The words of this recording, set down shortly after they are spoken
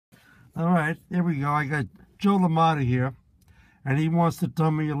All right, here we go. I got Joe Lamotta here, and he wants to tell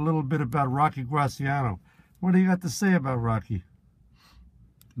me a little bit about Rocky Graziano. What do you got to say about Rocky?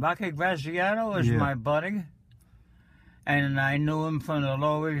 Rocky Graziano is my buddy, and I knew him from the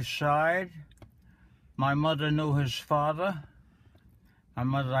Lower East Side. My mother knew his father. My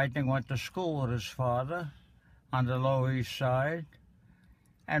mother, I think, went to school with his father on the Lower East Side.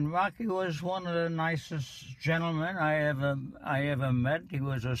 And Rocky was one of the nicest gentlemen I ever met. He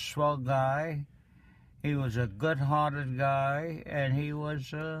was a swell guy. He was a good-hearted guy, and he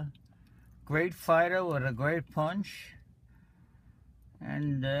was a great fighter with a great punch,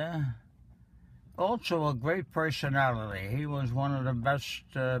 and also a great personality. He was one of the best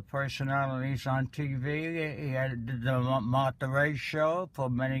personalities on TV. He did the Monterey show for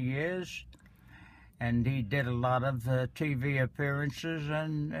many years, and he did a lot of TV appearances,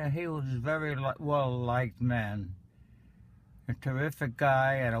 and he was a very well-liked man. A terrific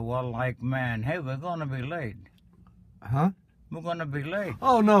guy and a well-liked man. Hey, we're going to be late. Huh? We're going to be late.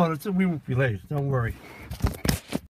 Oh, no, we won't be late. Don't worry.